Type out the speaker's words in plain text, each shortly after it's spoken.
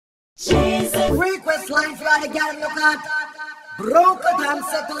Request line for the girl look at. Broke it and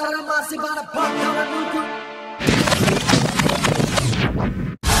set to the massive on a pot down a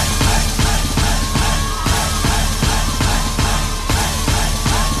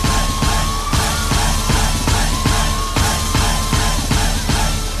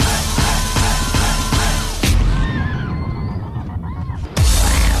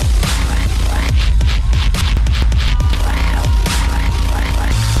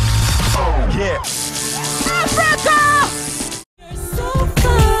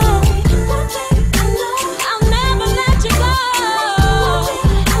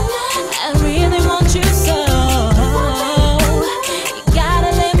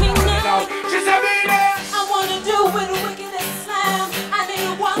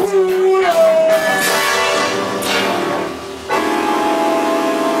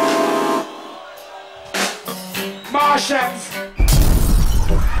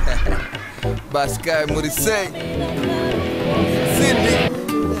Baskai Murisei, Cindy,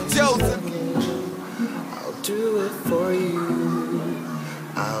 Joseph. I'll do it for you.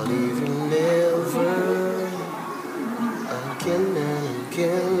 I'll leave you never again and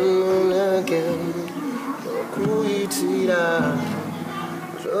again and again. Kuitira,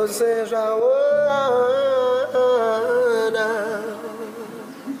 Jose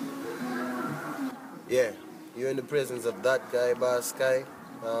Yeah, you're in the presence of that guy, Baskai.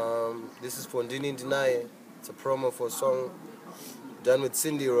 This is for NDINI NDINAYE. It's a promo for a song done with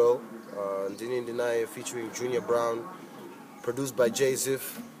Cindy Rowe. NDINI NDINAYE featuring Junior Brown. Produced by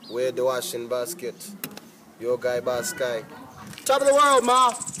Joseph. Wear the washing basket. Your guy Baskai. Top of the world,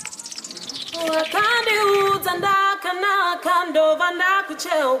 ma!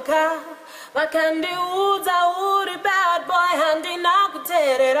 Bad boy handi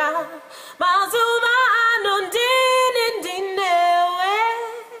nakuterera mazuva ano ndini ndinewe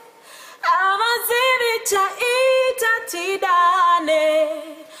amazivicha itatidane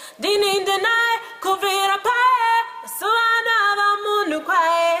ndini ndinaye kuvira pae suana vamundu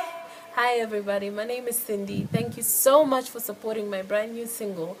kwae. Hi everybody, my name is Cindy. Thank you so much for supporting my brand new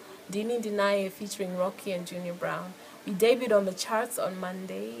single NDINI NDINAYE featuring Roki and Junior Brown. We debuted on the charts on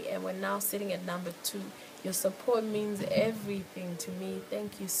Monday and we're now sitting at number 2. Your support means everything to me.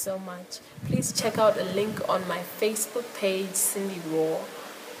 Thank you so much. Please check out a link on my Facebook page, Cindy Raw,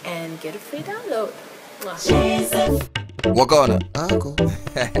 and get a free download. Wakona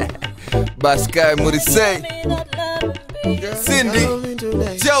Baskai Murisei, Cindy,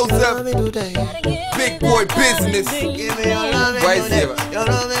 Joseph, Big Boy Business, right here.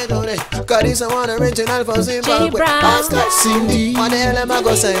 Got this one original for Zimbabwe. Baskai Cindy, what the hell am I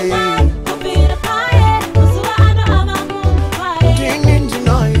gonna say?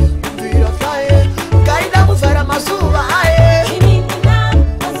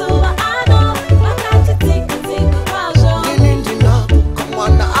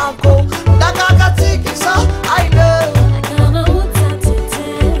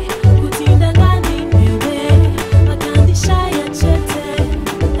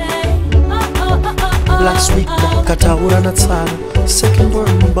 Last week kataura na tsara second born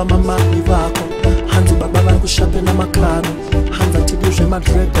mba mama ivako hanzi baba vangu shape na makano hanza tidizve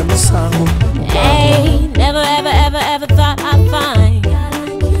madred ya masango. Hey, never ever thought I'd find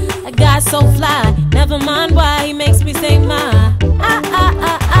a guy so fly. Never mind why he makes me say my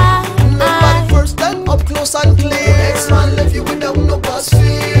Nobody first time up close and clear. Next man left you without no past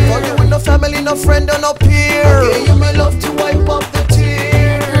fear. For you with no family, no friend or no peer. Okay, you may love to wipe up the tears.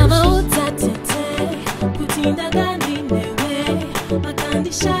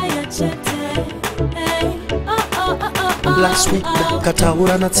 Last week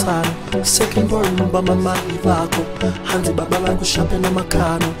kataura na tsara second born mba mama ivako hanzi baba vangu shape na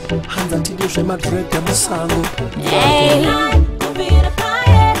makano hanza tidizve madred ya masango.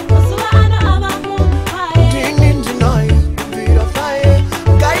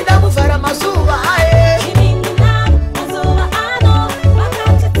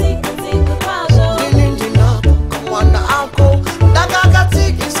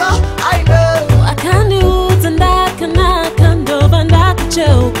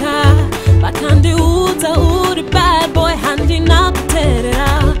 Bad boy handi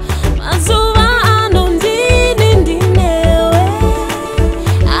nakuterera mazuva ano ndini ndinewe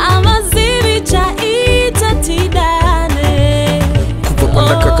amazivicha itatidane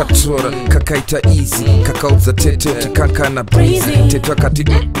Kupapanda kakatora kakaita easy kakauza tete tikanka na breezy tete kati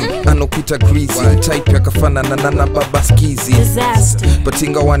anokuita greasy type yakafana na nana baba skizi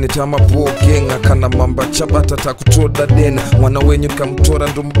batinga wanita mabogenga kana mamba chabata takutoda dena mwana wenyu kamtora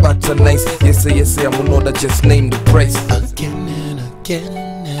ndumbata nice yes ya munoda just name the price again and again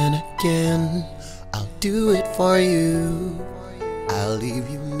and again. I'll do it for you. I'll leave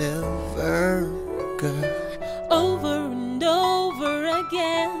you never, girl. Over and over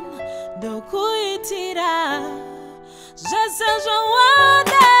again, don't quit it out. Just as you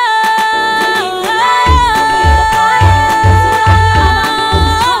want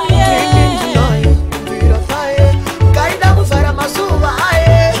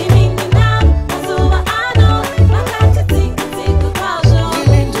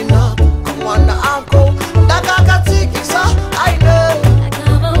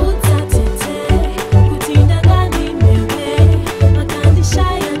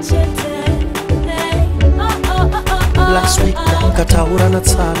Kataura na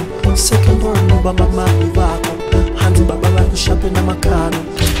tsano second born baba mami vako hanzi baba vakushape na makano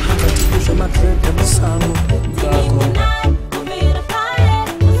hanga tikuzve madred ya masango vako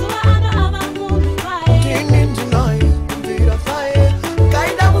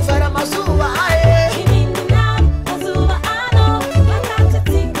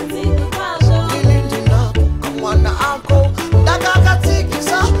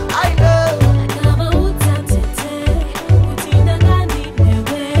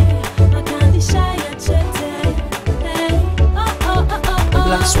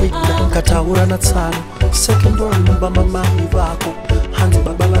Kataura na tsano second born baba mami vako hanzi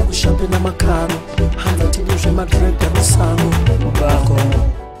baba vakushape na makano hanga tikuzve madred ya masango vako